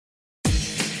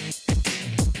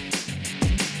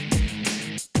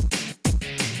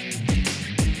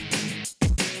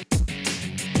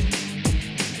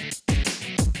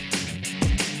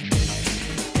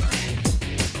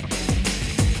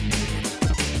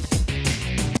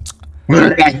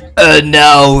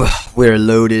Now we're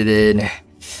loaded in.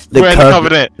 We're in the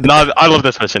Covenant. No, I love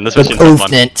this mission. This mission's so fun.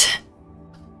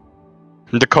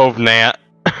 The Covenant.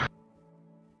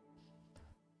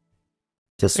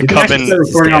 Just you can actually start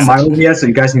recording on my OBS so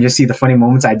you guys can just see the funny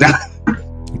moments I die.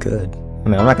 Good. I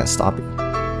mean, I'm not gonna stop you.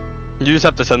 You just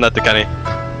have to send that to Kenny.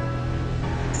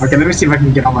 Okay, let me see if I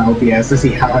can get on my OBS to see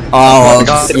how. Oh,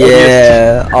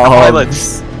 yeah.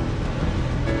 Pilots.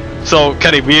 So,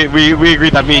 Kenny, we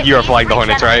agreed that me and you are flying the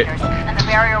Hornets, right?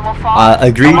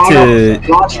 Agree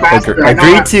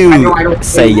to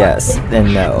say yes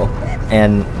and no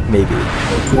and maybe.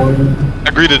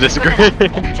 Agree to disagree.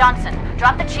 Johnson,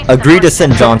 drop the chief. Agree to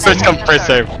send Johnson. First come, first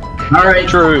serve. Alright,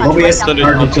 true. OBS started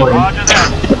recording.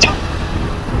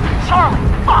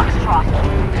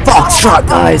 Foxtrot,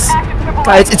 guys!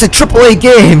 Guys, it's a AAA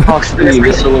game! Foxtrot,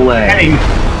 whistle away. Hey,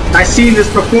 I've seen this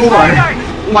before.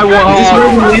 My wall. Is this where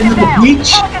we land on the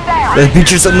beach? The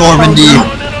beaches of Normandy!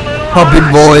 Hop in,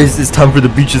 boys, it's time for the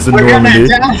beaches of Normandy.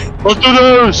 Let's do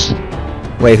this!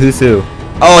 Wait, who's who?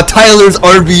 Oh, Tyler's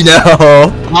RB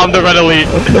now! I'm the red elite.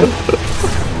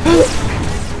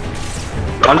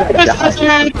 I'm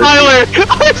assassinating Tyler!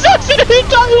 I'm assassinating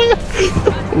Tyler!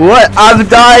 What? I'm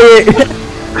dying!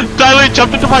 Tyler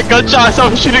jumped into my gunshot, so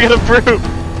I'm shooting at a broom.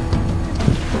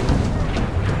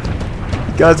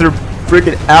 You guys are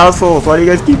freaking assholes. Why do you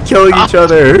guys keep killing each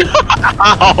other?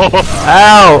 Ow!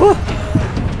 Ow!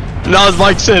 Now it's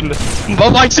Mike's in.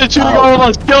 Mike's in shooting all of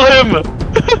us. Kill him!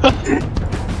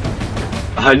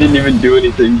 I didn't even do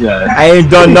anything yet. I ain't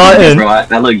done nothing. Bro,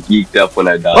 I look geeked up when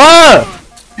I died. Ah!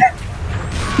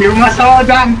 You must all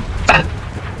die.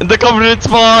 The Covenant's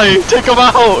fine. Take him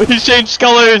out. He's changed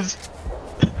colors.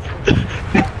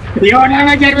 You'll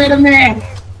never get rid of me.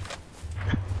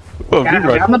 Oh,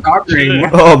 I'm the doctor anymore.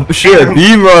 Oh shit,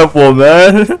 beam rifle,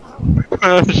 man!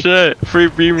 Oh shit, free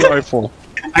beam rifle.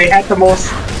 I had the most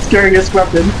scariest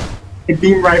weapon. A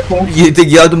beam rifle. You think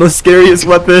you have the most scariest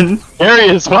weapon?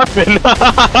 Scariest weapon?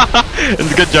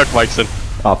 It's a good joke, Mikeson.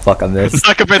 Oh fuck, I missed. It's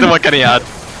not compared to what Kenny had.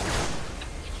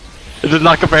 It is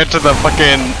not compared to the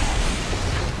fucking...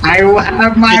 I will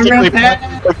have my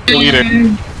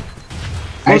revenge!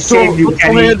 I saved you,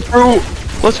 Kenny. Let's throw hands, bro!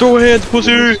 Let's throw hands,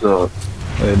 pussy!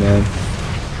 Wait, man.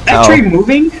 That tree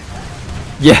moving?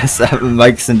 Yes,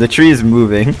 Mikeson, the tree is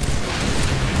moving.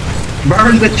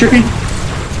 Burn the tree!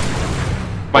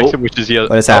 Mikeson wishes he has...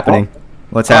 What is happening?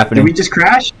 What's happening? Did we just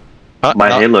crash? My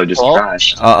Halo just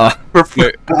crashed. No,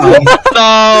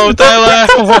 Tyler!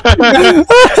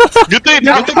 Good thing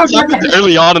this happened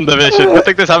early on in the mission. Good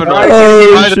thing this happened right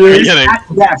at the beginning.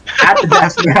 At the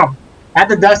death now. At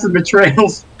the death of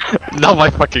betrayals. Oh my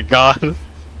fucking god.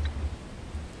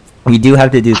 We do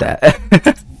have to do that.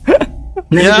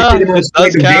 Yeah, it does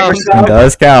count. It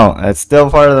does count. It's still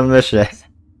part of the mission.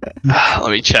 Let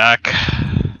me check.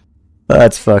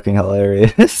 That's fucking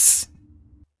hilarious.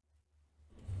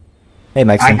 Hey,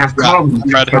 Mike. I have come.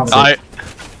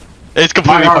 It's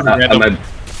completely fucking random.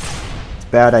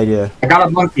 Bad idea. I got a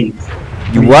monkey.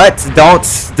 You what? Don't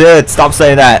stop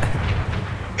saying that.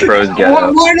 Pros get What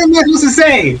am I supposed to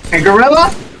say? A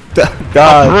gorilla?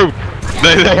 God.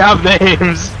 They have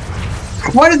names.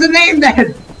 What is the name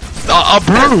then? A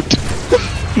brute.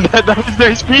 that is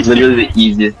their species. Literally the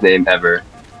easiest name ever.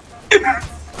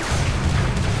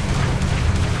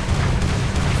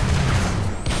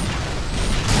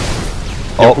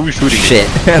 Oh, who's shooting shit.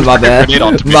 My bad.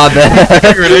 My bad.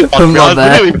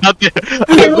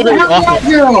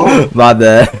 My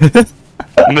bad.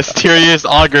 Mysterious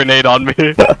all grenade on me.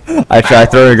 I tried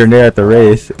throwing a grenade at the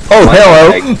race. Oh,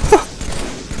 hello!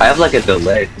 I have like a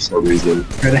delay for some reason.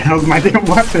 Where the hell's my damn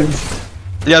weapons?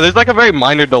 Yeah, there's like a very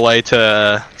minor delay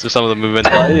to some of the movement.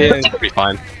 But yeah, it's pretty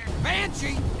fine.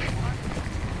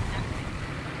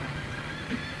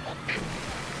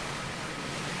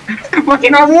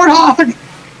 Fucking our warthog!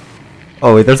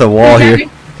 Oh wait, there's a wall here.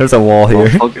 There's a wall here.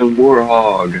 Fucking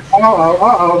warthog.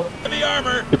 Uh-oh.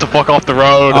 Get the fuck off the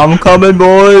road. I'm coming,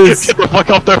 boys. Get the fuck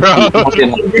off the road.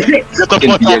 Get the fuck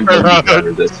off the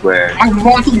road. I swear. I'm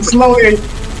walking slowly.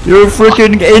 You're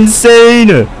freaking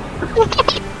insane.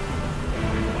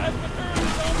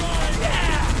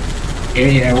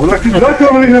 Yeah, well,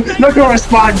 look who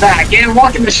respond back. Yeah,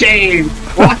 walk in the shame.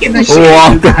 Walk in the shame.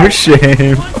 Walk in the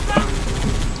shame.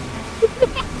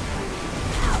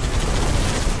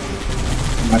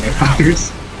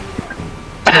 Motherfuckers.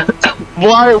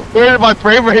 Why? Where did my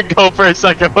frame rate go for a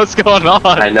second? What's going on?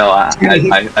 I know,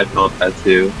 I felt that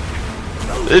too.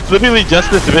 It's literally just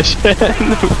this mission.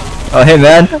 Oh, hey,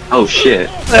 man. Oh, shit.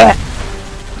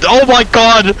 Oh my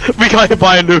god! We got hit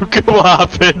by a nuke. What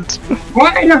happened?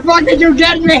 Why the fuck did you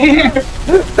get me here?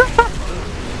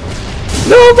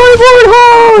 No,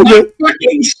 my warthog!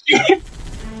 Fucking shit!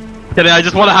 Kenny, I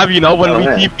just want to have you know, when we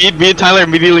TP'd, me and Tyler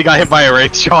immediately got hit by a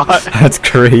wraith shot. That's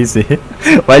crazy.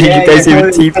 Why did you guys even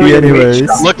TP anyways?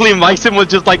 Luckily, Myson was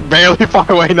just like barely far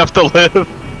away enough to live.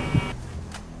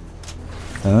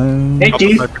 Hey,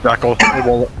 Chief.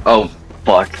 Oh,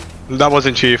 fuck. That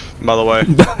wasn't Chief, by the way.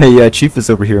 Yeah, Chief is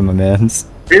over here, my mans.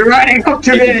 We're running up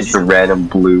to It's this! just a random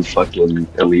blue fucking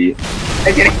elite.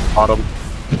 Okay. Got him.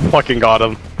 Fucking got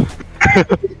him.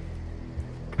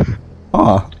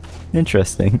 Huh.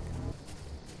 Interesting.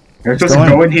 We're supposed to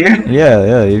go in here?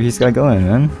 Yeah, you just gotta go in,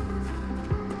 man.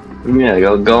 Yeah,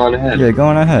 go on ahead. Yeah, go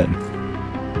on ahead.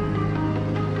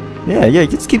 Yeah,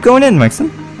 just keep going in,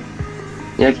 Maxim.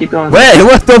 Yeah, keep going. Wait,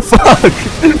 what the fuck?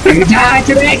 You died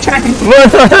today, Tony!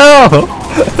 What the hell?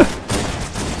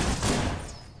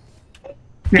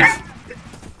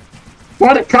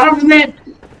 What a compliment!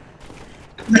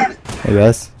 Hey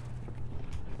guys.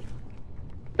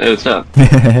 Hey, what's up?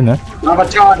 No.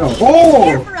 Avocado!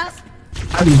 Oh!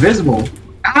 I'm invisible.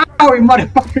 Ow, you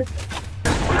motherfucker!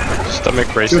 Stomach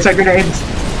Two racing. second grenades.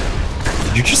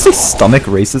 Did you just say stomach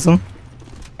racism?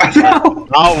 No!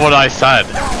 Not what I said.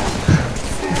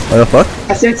 What the fuck?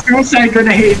 I said suicide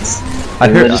grenades! I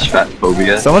heard Just fat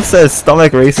phobia. someone says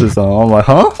stomach racism. I'm like,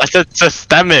 huh? I said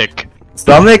systemic.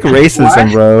 Stomach racism,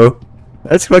 What? bro.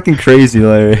 That's fucking crazy,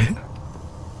 Larry.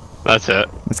 That's it.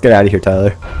 Let's get out of here,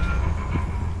 Tyler.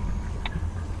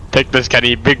 Take this,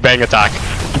 Kenny. Big bang attack.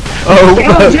 Oh,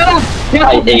 Shut up!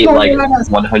 I ate like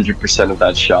 100% of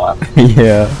that shot.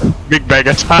 yeah. Big bang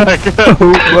attack.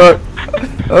 Oh fuck.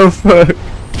 Oh fuck.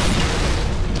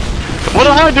 What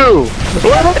did I do?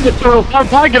 What did I do? I'm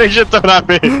not getting shit thrown at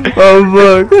me. Oh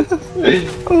fuck.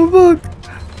 Oh fuck.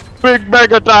 Big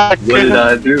bang attack. What did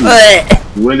I do?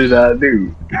 What did I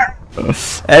do?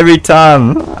 Every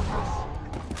time.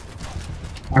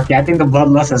 Okay, I think the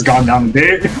bloodlust has gone down a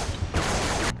bit.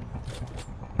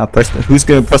 I'll press the, who's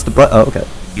gonna press the button? Oh, okay.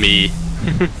 Me.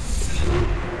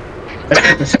 Oh.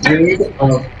 Just about.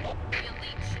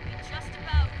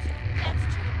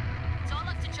 It's all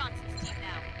up to Johnson's team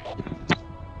now.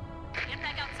 Get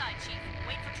back outside, Chief.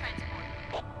 Wait for transport.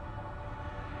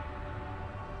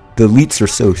 The elites are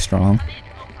so strong.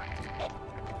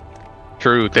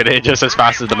 True. They did just as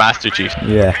fast as the Master Chief.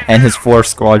 Yeah, and his 4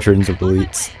 squadrons of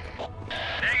elites.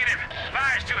 Negative.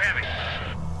 Fire's too heavy.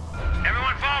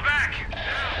 Everyone fall back.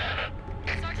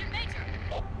 Sergeant Major.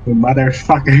 You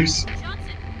motherfuckers.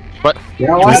 Johnson. But You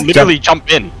know just what? literally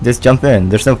jump in. Just jump in.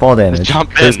 There's no fall damage. Just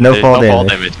jump in. There's no fall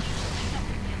damage.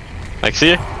 Like,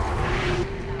 see?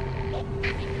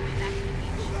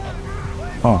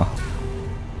 Huh.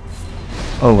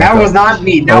 Oh my That god. was not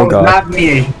me. That Oh, was God. not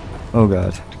me. Oh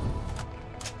god.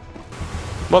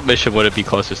 What mission would it be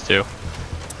closest to?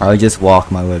 I'll just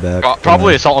walk my way back.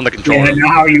 Probably assault on the controller.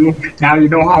 Yeah, now you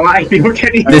know how I feel,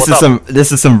 Kenny. This What's up?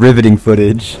 this is some riveting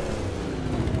footage.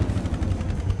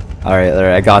 Alright,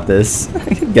 I got this.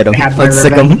 Get him. Have my Let's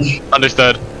sick him. revenge.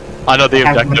 Understood. I know the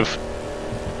Have my- objective.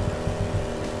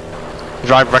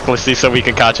 Drive recklessly so we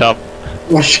can catch up.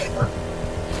 Oh, shit.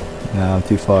 No, I'm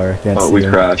too far. I can't Oh, see we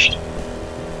him. crashed.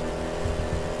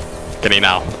 Get me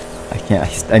now. I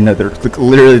can't. I know there's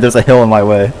literally there's a hill in my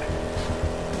way.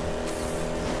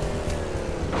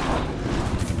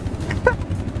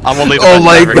 I'm only the Oh best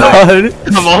my driver. god.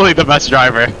 I'm only the best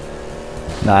driver.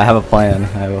 Nah, I have a plan. I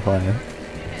have a plan.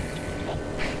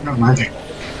 No, magic.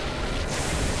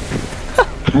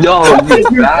 No,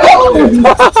 you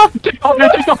bad.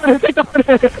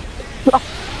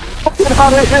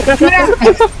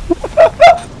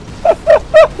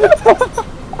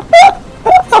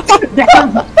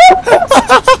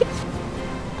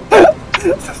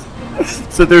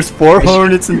 So there's 4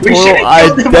 hornets in We total. should've I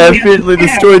killed them. definitely Yeah.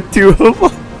 destroyed 2 of them.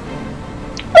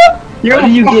 How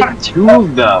do you get 2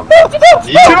 of them?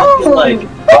 You Two! like.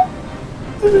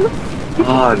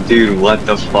 Oh, dude, what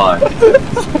the fuck?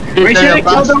 We should have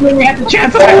killed them when we had the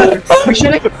chance. We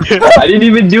should have. I didn't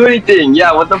even do anything.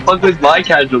 Yeah, what the fuck was my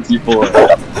casualty for?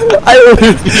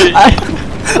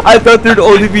 I thought there'd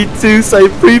only be 2, so I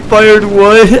pre-fired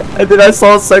 1, and then I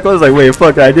saw a second. I was like, "Wait,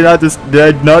 fuck! Did I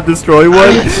not destroy 1?"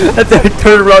 And then I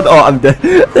turned around. Oh, I'm dead.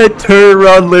 Then I turned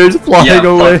around. Larry's flying Yeah,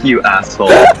 away. fuck you, asshole.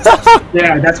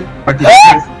 Yeah, that's what fucking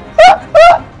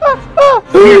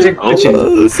music glitching.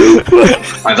 Oh, so funny.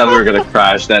 I thought we were gonna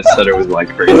crash. That stutter was like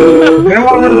crazy. You know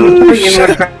what? We're putting in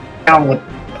one down with.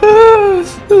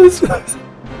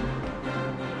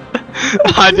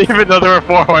 I didn't even know there were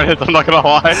 4 hornets, I'm not gonna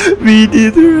lie. Me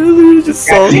neither. I literally just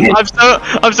saw them.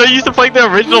 I'm so used to playing the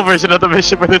original version of the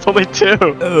mission where there's only 2.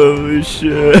 Oh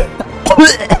shit.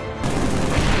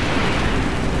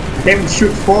 They would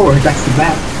shoot forward. That's the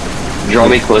bad. Draw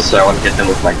me closer, I want to hit them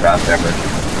with my graph hammer.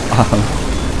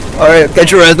 Alright,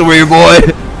 get your ass away, boy!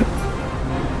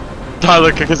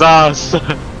 Tyler, kick his ass.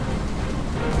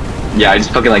 Yeah, I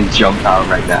just fucking like jump out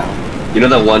right now. You know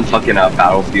that one fucking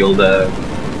battlefield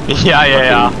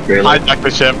Yeah. trailer? Hijack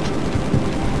the ship.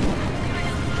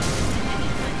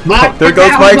 There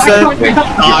goes Mike's head.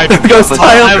 There goes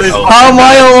Tyler. How am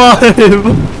I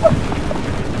alive?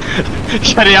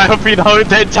 Kenny, I hope you know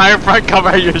the entire front cover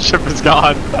of your ship is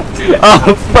gone.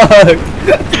 Oh fuck!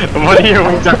 One of your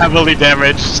wings are heavily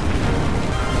damaged.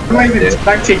 I'm not even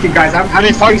spectating, guys. I'm Kenny,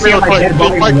 just park facing real my quick. head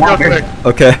Go in park real water. quick.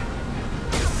 Okay.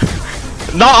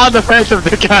 Not on the defensive,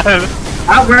 dickhead.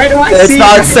 Where do I It's see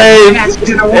not it? safe.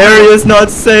 Area's not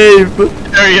safe.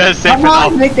 Area is safe Come on,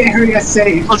 enough. make the area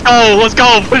safe. Let's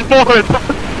go, push forward.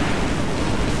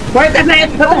 Where's the man?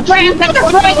 The friends, the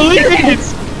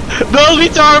friends. The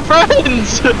elites are our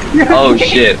friends! Oh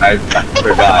shit, I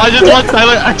forgot. I just want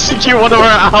Tyler to execute one of our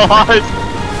allies.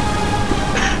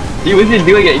 He wasn't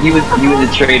doing it, he was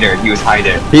a traitor, he was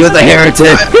hiding. He was a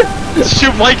heretic.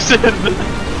 Shoot Mike's in.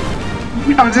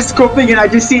 I'm just scoping and I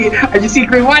just see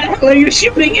green. Why the hell are you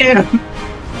shooting him?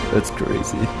 That's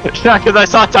crazy. Yeah, because I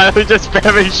saw Tyler just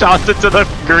spamming shots into the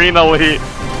green elite.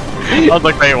 I was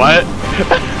like, wait, what?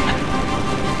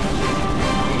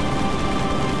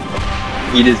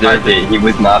 He deserved it. He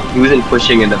wasn't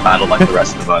pushing in the battle like the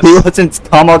rest of us. He wasn't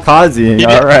kamikaze.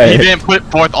 Alright. He didn't put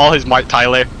forth all his might,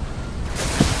 Tyler.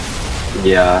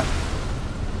 Yeah.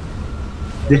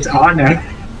 It's honor.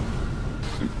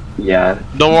 Yeah.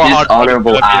 No more This hard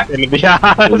honorable act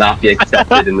Yeah. will not be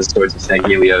accepted in the swords of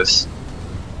Sagielios.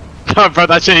 Bro,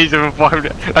 that shit ain't even formed.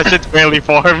 That shit's barely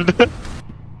formed.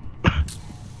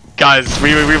 Guys,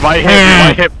 we might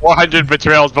hit 400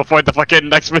 betrayals before the fucking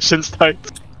next mission starts.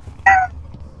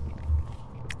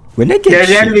 When they get There's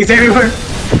shit. enemies everywhere.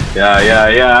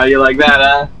 Yeah, you like that,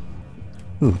 huh?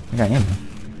 Ooh, I got him.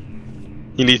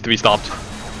 He needs to be stopped.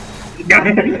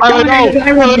 Tyler,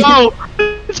 Tyler, no!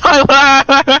 Tyler!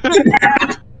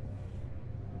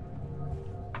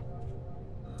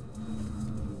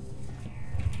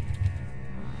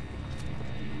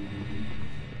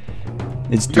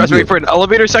 It's You guys ready for an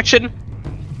elevator section?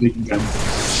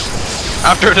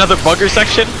 After another bugger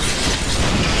section?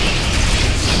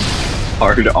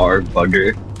 Hard R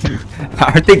bugger.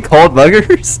 Aren't they called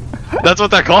buggers? That's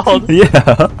what they're called.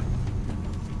 Yeah.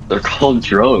 They're called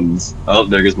drones. Oh,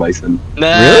 there goes Myson.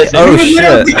 Nah, Really? Oh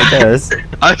shit, I guess.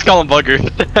 I just call them buggers.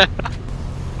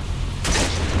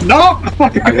 No!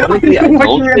 Ironically, I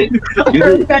don't think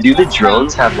do the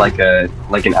drones have like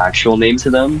an actual name to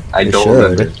them? I They don't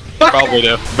should. remember. Probably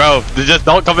do. Bro, just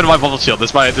don't come into my bubble shield. This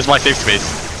is my safe space.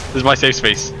 This is my safe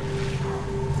space.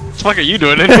 What the fuck are you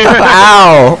doing in here?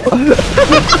 Ow!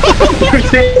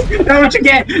 That's what you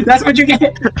get! That's what you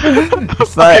get!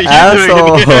 My you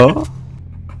doing asshole!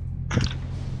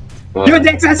 You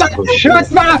dicks, that's what you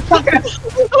motherfucker!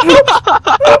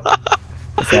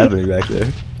 What's happening back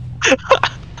there?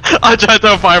 I tried to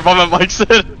throw a firebomb at Mike's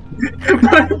head.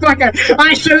 Motherfucker!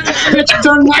 I should have never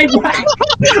turned my back!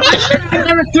 I should have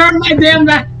never turned my damn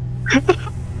back!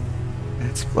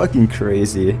 It's fucking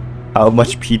crazy how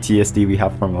much PTSD we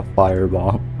have from a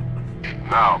firebomb.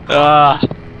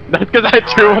 That's because I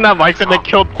threw one at Mike's and it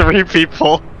killed 3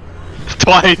 people.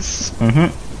 Twice.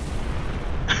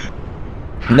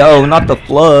 No, not the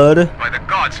flood. By the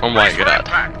gods, Oh my brace for god.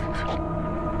 impact.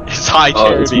 It's high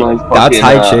Oh, it's charity. my fucking, That's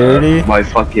high charity? My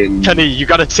fucking. Kenny, you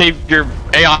gotta save your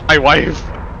AI wife.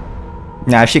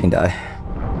 Nah, she can die.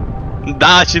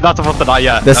 Nah, she's not supposed to die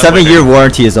yet. The That's 7-year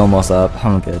warranty is almost up.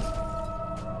 I'm good.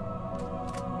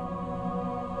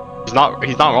 He's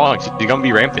not wrong. He's gonna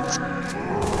be rampant.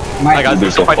 My guys,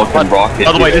 There's a fucking rocket.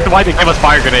 By the way, here. this is why they give us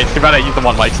fire grenades. Too bad I used them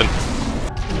on Mikeson.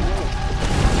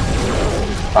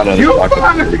 I know this You rocket's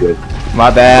fuck! pretty good. My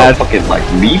I'll bad. fucking like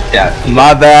leap that.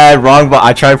 My bad. Wrong, but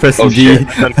I tried pressing Oh, D. shit.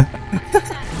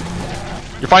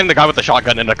 You're finding the guy with the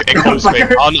shotgun in a enclosed space.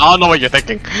 I don't know what you're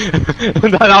thinking.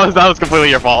 that was completely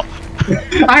your fault.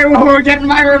 I will get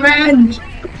my revenge!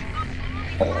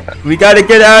 We gotta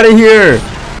get out of here.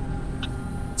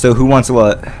 So who wants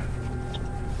what?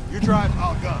 You drive,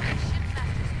 I'll go.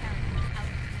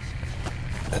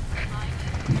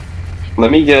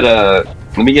 Let me get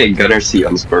gunner seat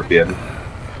on Scorpion.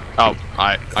 Oh,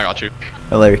 I got you.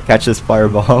 Oh, Larry, catch this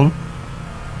firebomb.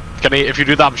 Kenny, if you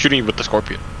do that, I'm shooting you with the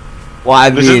Scorpion. Well, I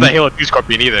This isn't mean, the Halo 2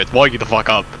 Scorpion either. It's blowing you the fuck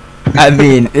up.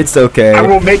 it's okay. I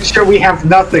will make sure we have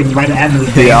nothing by the end of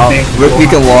the day. Yeah, we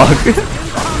can walk.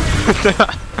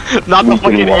 Not the We can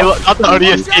fucking walk. Halo, not the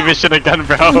ODST mission again,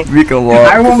 bro. We can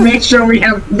I walk. will make sure we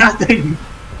have nothing.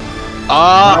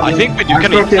 I think we do.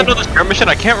 Can we do the scarab mission?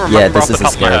 I can't remember Yeah, this off the is a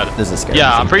top of my scarab. head. This is a scarab.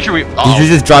 Yeah, I'm pretty sure we. Did you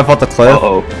just drive off the cliff?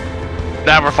 Uh-oh.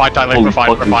 Nah, we're fine, Tyler. Holy We're fine.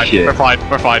 We're fucking fine. shit. We're fine.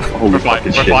 We're fine. Holy We're fine.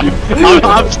 fucking We're shit, fine. dude.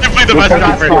 I'm simply the best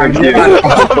driver.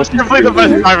 I'm simply the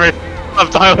best driver. I'm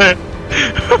Tyler.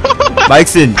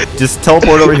 Mikeson, just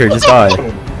teleport over here. Just die.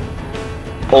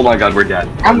 Oh my god, we're dead.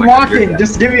 I'm Oh my God, we're walking. dead.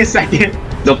 Just give me a second.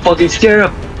 The fucking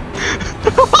scarab.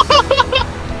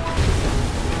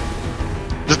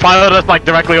 Just pilot us like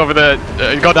directly over the.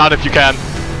 Go down if you can.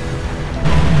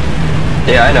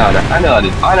 Yeah, I know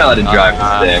how to drive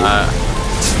this thing.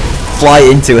 Fly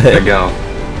into There it. we go.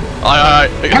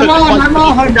 I'm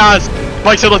on. Guys,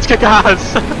 Mike said let's kick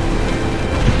ass.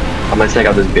 I'm gonna take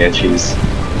out this banshees.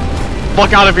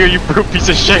 Fuck out of here, you brute piece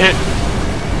of shit.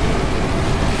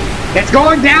 It's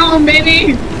going down,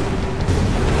 baby.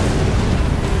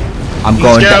 I'm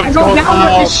going Scarab, down. I'm going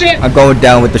down with this shit. I'm going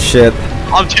down with the ship.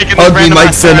 I'm taking Hug the me, random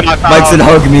ass Mikeson. turn I found. Mikeson,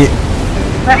 hug me.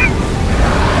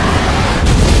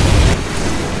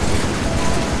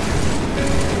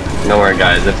 Don't worry,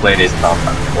 guys. If ladies top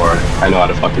before, I know how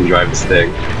to fucking drive this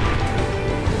thing.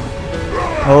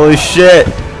 Holy shit.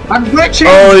 I'm glitching.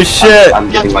 Holy shit. I'm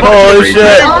getting like Holy every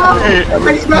shit. drive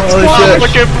I just got Holy squashed. shit.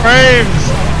 Look at frames.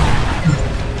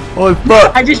 Holy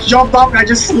fuck. I just jumped up and I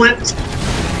just slipped.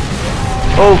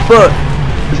 Oh fuck.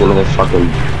 There's another fucking.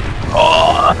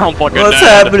 Oh, I'm fucking What's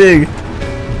dead. happening?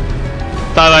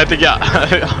 Tyler, I think,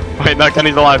 yeah. Wait, no,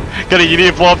 Kenny's alive. Kenny, you need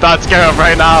to blow up that scarab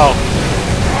right now.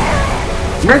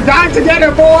 We're dying together,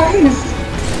 boys.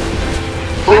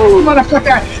 Oh,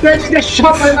 motherfucker. They just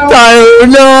shot my mouth. Tyler,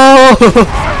 no!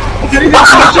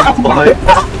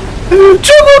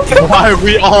 Why are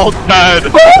we all dead?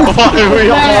 Why are we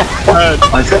all dead?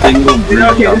 A single brute.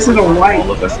 Okay, this is a white.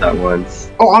 All of us at once.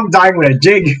 Oh, I'm dying with a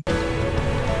jig.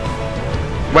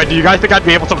 Wait, do you guys think I'd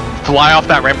be able to fly off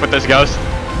that ramp with this ghost?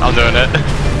 I'm doing it.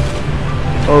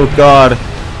 Oh god.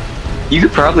 You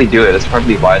could probably do it. That's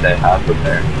probably why they have them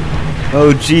there.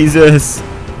 Oh Jesus.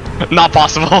 Not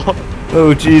possible.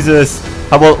 Oh Jesus.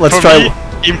 How about let's For try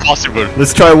me, impossible.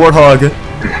 let's try Warthog.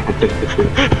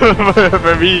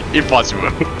 For me, impossible.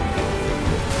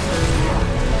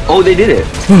 Oh, they did it.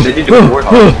 They did do a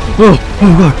warthog.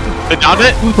 fuck. They downed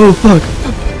it? Oh fuck.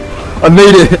 I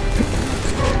made it.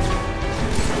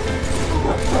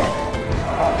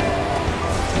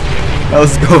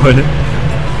 How's it going?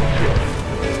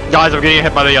 Guys, I'm getting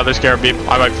hit by the other scarab beam.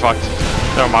 I might be fucked.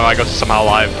 Never mind, my ghost is somehow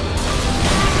alive.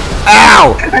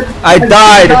 Ow! I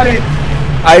died.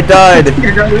 I died.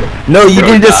 No, you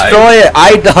didn't destroy it.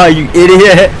 I died, you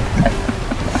idiot.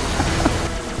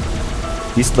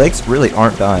 These legs really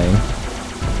aren't dying.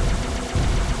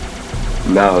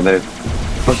 No, they're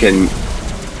fucking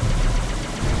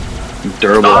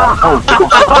durable.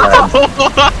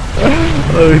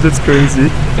 Oh, that's crazy.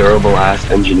 Durable ass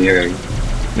engineering.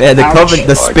 Man, the Ouch. covenant,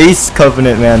 the space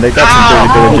covenant, man, they got some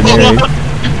really good engineering.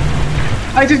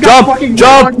 I just got Jump, fucking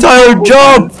jump, Tyler,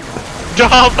 jump!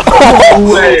 Jump!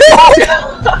 Oh, wait.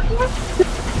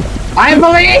 I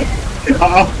believe.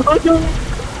 Uh-oh.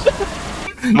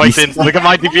 Mikeson, look at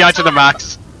my DPI to the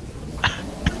max.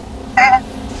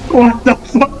 What the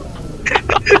fuck?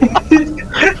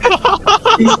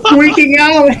 He's tweaking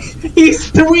out.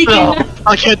 He's tweaking No, out.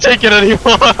 I can't take it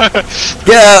anymore.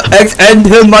 Yeah, end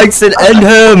him, Mikeson, end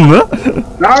him!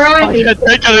 All I right. can't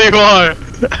take it anymore.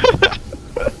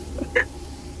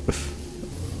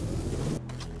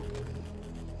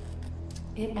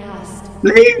 It asked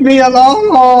Leave me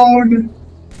alone.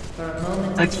 for a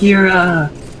moment. Akira.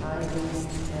 I lose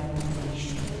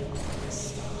determination of the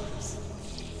stars.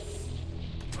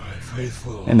 My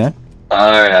faithful. Hey, man.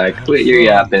 Alright, quit your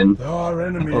yapping. Our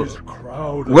enemies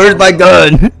crowd. Where's my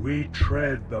gun? We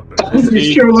tread the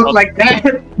You sure look like that.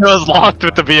 It was locked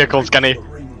with the vehicles, Kenny.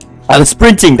 I'm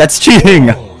sprinting, that's cheating!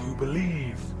 who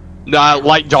believe. Nah,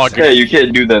 light jogging. Hey, you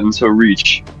can't do that until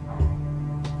reach.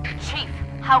 Chief,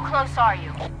 how close are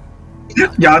you?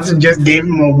 Johnson just gave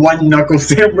him a one knuckle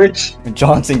sandwich.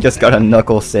 Johnson just got a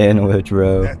knuckle sandwich,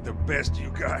 bro. That's the best you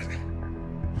got.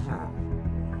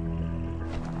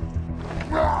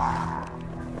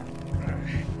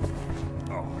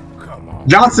 Oh, come on.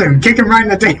 Johnson, kick him right in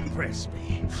the face. Press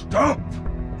me. Stop!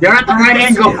 You're at the right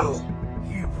angle.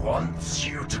 He wants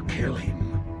you to kill him.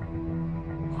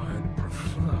 I'd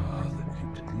prefer that you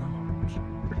did not.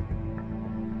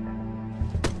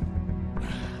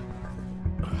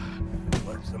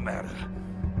 What's the matter,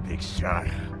 big shot?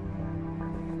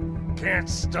 Can't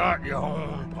start your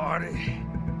own party?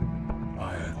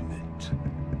 I admit,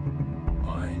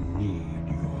 I need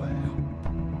your help.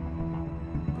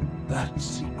 But that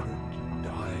secret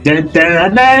died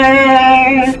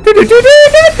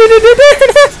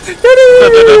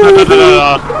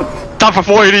Top for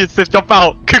 4 idiots to jump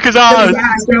out. Kick his Get ass. his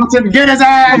ass, Johnson! Get his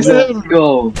ass! Let's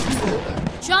go.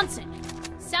 Johnson,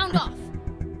 sound off.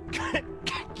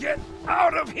 Get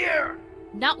out of here!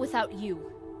 Not without you.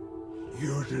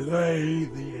 You delay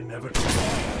the inevitable.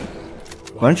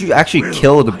 Why don't you actually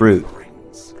kill the brute?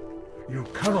 You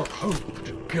cannot hope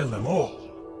to kill them all.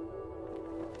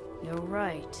 You're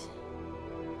right.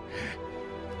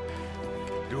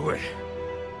 Do it.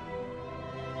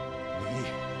 Me.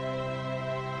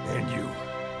 And you.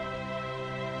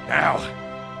 Now.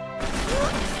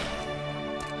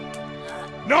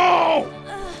 No!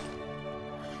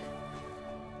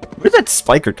 Where did that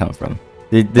spiker come from?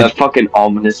 That fucking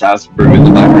ominous ass bird in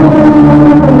the background.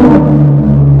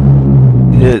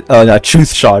 Oh, no,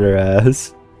 truth shot her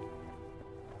ass.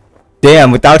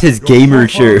 Damn, without his gamer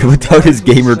shirt, without his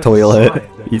gamer toilet,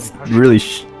 he's really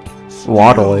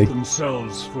waddling.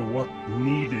 Themselves for what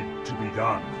needed to be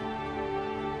done.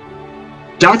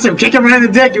 Johnson, kick him right in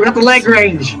the dick. You got the leg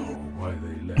range. Why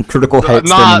they left. Critical hits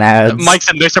Nah, and ads.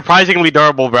 Mikeson, they're surprisingly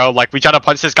durable, bro. Like, we tried to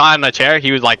punch this guy in the chair,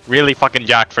 he was like really fucking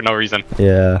jacked for no reason.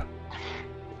 Yeah.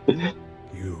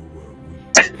 You were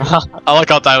weak. I like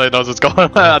how Tyler knows what's going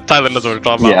on. Tyler knows what we're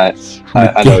talking about.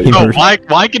 Yeah, I know. You Bro, know.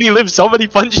 why can he live so many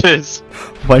punches?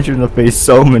 Punch her in the face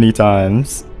so many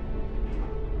times.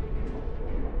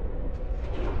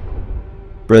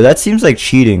 Bro, that seems like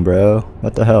cheating, bro.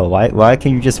 What the hell? Why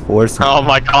can't you just force him? Oh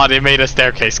my god, it made a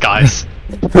staircase, guys.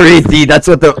 Crazy, that's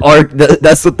what the arc,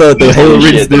 that's what the Halo Holy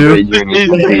Reach shit, the do. Great This Journey.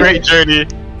 is a great journey.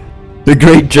 The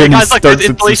Great Journey Guys, like this starts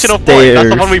with some installational point, that's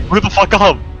stairs. the one we blew the fuck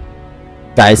up.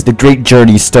 Guys, the Great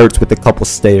Journey starts with a couple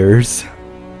stairs.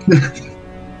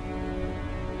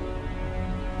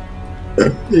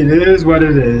 It is what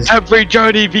it is. Every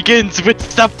journey begins with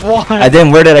step 1. And then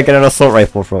where did I get an assault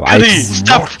rifle from?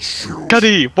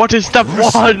 Cuddy, what is step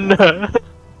 1?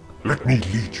 Let me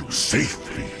lead you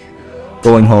safely.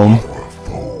 Going home. Our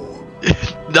foe.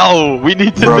 No, we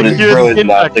need to Bro, secure bro the is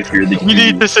not index. secure the We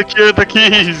need to keys. secure the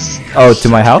keys. Oh, to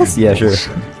my house? Yeah, sure.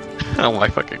 Oh my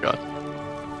fucking god.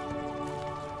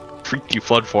 Freaky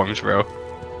flood forms, bro.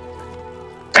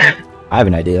 I have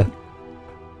an idea.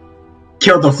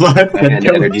 Kill the flood. An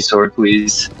energy sword,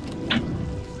 please.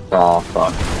 Oh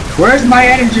fuck. Where's my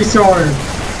energy sword?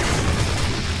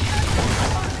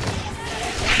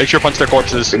 Make sure to punch their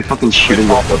corpses. Are you fucking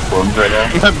shooting off the forms right now?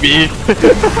 Me.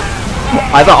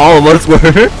 I thought all of us were.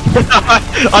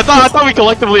 I thought we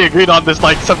collectively agreed on this,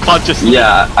 like, subconsciously.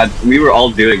 Yeah, we were all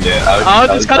doing it. I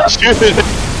was just kind of shooting.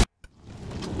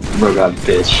 Bro got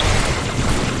bitched.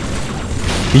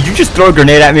 Did you just throw a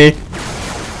grenade at me?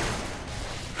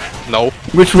 No.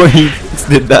 Which one he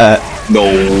did that? No.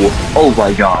 Oh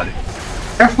my god.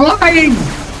 They're flying!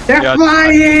 They're Yeah.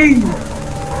 flying!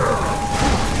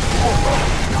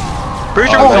 Pretty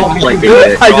sure Oh, we like,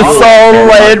 I just saw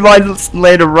landmine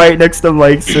landed right next to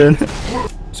Mikeson.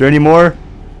 Is there any more?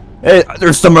 Hey,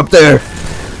 there's some up there.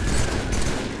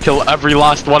 kill every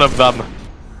last one of them.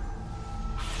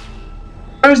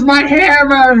 Where's my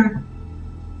hammer?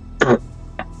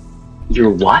 You're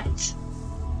what?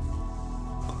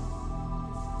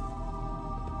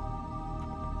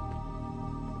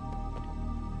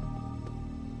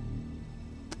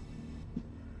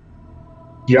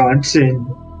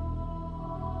 Johnson.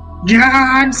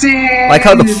 Johnson! Like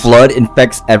how the flood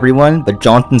infects everyone, but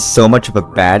Johnson's so much of a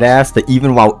badass that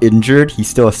even while injured, he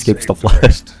still escapes the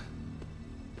flood.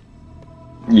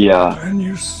 Yeah. Can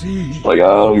you see? Like, I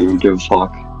don't even give a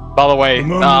fuck. By the way,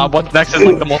 what's next is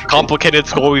like the most complicated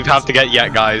school we've have to get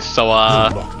yet, guys. So,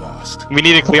 Bloodlust. we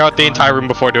need to clear out the entire room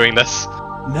before doing this.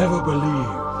 Never believed in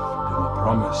the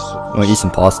promise of Wanna eat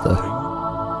some pasta?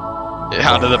 Yeah,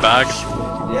 out of the bag.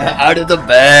 Yeah, out of the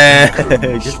bag. For the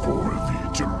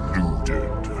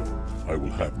deluded. I will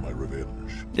have my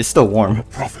revenge. It's still warm.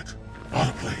 Prophet, not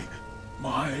a plague.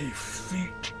 My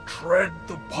feet tread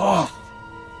the path.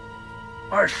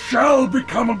 I shall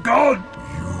become a god.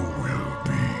 You will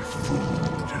be food,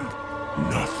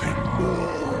 nothing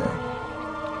more.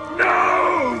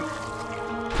 No!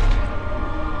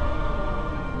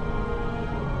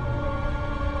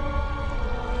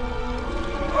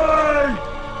 I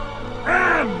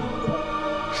am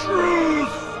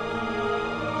truth,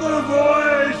 the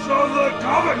voice of the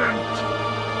covenant.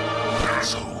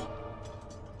 So,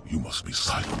 you must be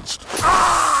silenced.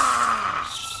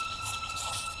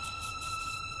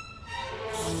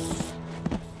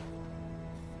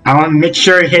 I want to make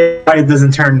sure his body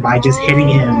doesn't turn by just hitting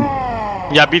him.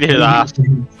 Yeah, beat his ass.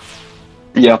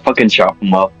 Yeah, fucking chop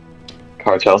him up.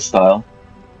 Cartel style.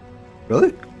 Really?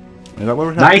 Is that what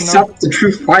we're Nice up the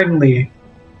truth finally.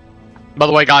 By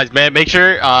the way, guys, man, make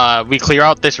sure we clear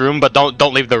out this room, but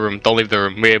don't leave the room. Don't leave the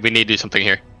room. We need to do something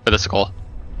here for this call.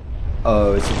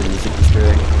 Oh, it's the music Easter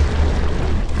egg.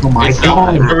 Oh my It's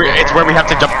god. it's where we have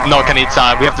to jump. No, Kenny, it's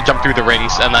we have to jump through the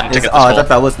rings and then to get the Oh, I skull. thought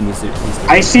that was the music Easter egg.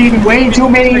 I've seen way too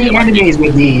many enemies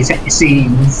with these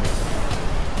scenes.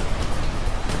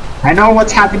 I know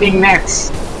what's happening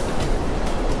next.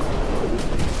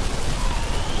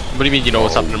 What do you mean you know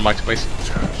what's happening in Mike's place?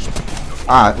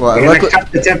 Ah, well, We're gonna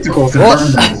cut the tentacles and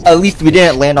burn them. at least we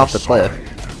didn't land off the cliff.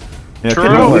 Yeah, True.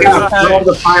 could have been We worse. gotta throw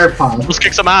the fire pod. Let's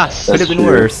kick some ass. Could have been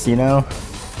worse, you know.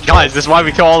 Guys, this is why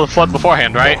we kill all the flood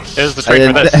beforehand, right? Here's the trick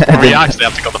for this. We actually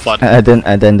have to kill the flood. And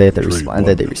then they have to respawn. And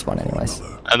then they respawn anyways.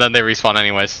 And then they respawn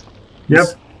anyways. Yep.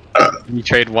 You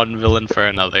trade one villain for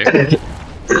another.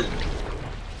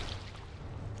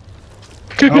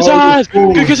 Kick his ass!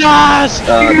 Kick his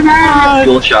ass!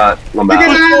 Dual shot. One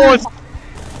back.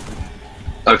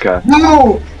 Okay.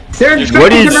 No! They're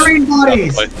What infecting is- the marine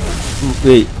bodies!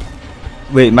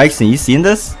 Wait, Mikeson, you seen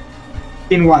this?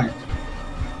 In what?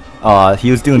 He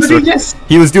was doing What did you just-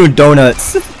 he was doing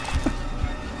donuts.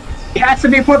 He has to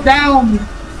be put down!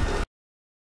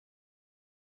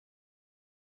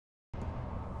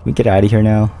 We get out of here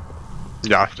now.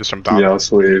 Yeah, just jump down. Yeah,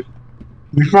 let's leave.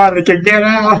 We finally can get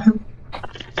out!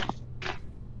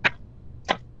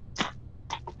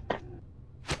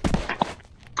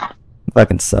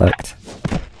 Fucking sucked.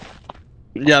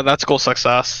 Yeah, that's cool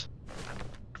success.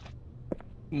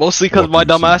 Mostly because my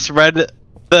dumbass read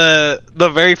the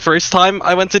very first time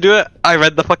I went to do it, I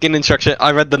read the fucking instruction.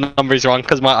 I read the numbers wrong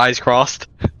because my eyes crossed.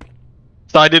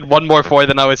 So I did one more 4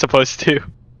 than I was supposed to.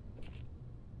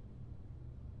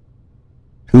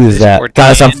 Who is that? 14.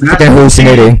 Guys, I'm freaking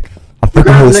hallucinating. I'm freaking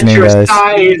Let hallucinating, your guys.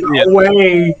 eyes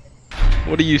away!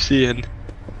 What are you seeing?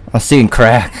 I'm seeing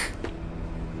crack.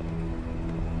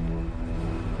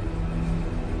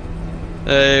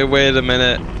 Hey, wait a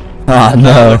minute. Oh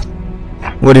no.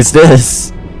 What is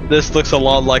this? This looks a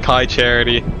lot like High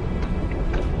Charity.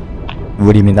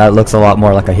 What do you mean? That looks a lot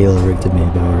more like a Halo rig to me,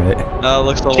 though, right? That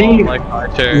looks a lot Chief, like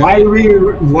High Charity.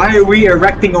 Why are we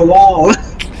erecting a wall?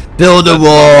 Build a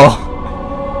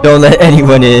wall! Don't let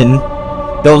anyone in.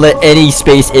 Don't let any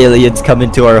space aliens come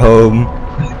into our home.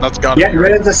 That's gotta Get be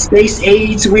rid of the space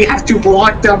aids, we have to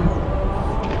block them!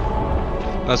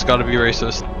 That's gotta be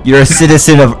racist. You're a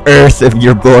citizen of Earth if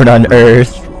you're born on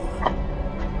Earth.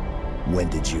 When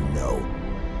did you know?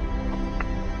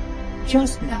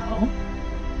 Just now.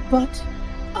 But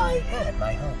I had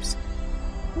my hopes.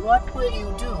 What will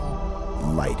you do?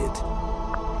 Light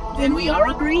it. Then we are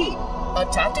agreed. A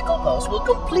tactical post will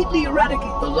completely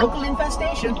eradicate the local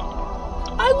infestation.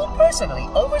 I will personally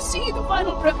oversee the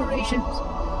final preparations.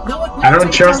 Though it will I don't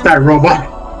take trust time. that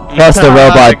robot. Trust the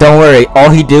robot, don't worry. All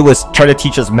he did was try to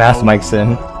teach us math,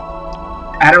 Mikeson.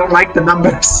 I don't like the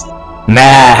numbers.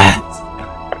 Math!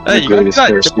 Hey, you Greatest got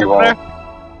thirsty Chip over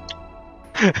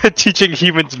there? Teaching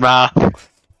humans math.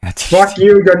 Fuck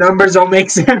you, your numbers don't make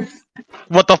sense.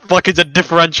 What the fuck is a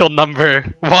differential number?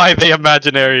 Why are they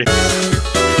imaginary?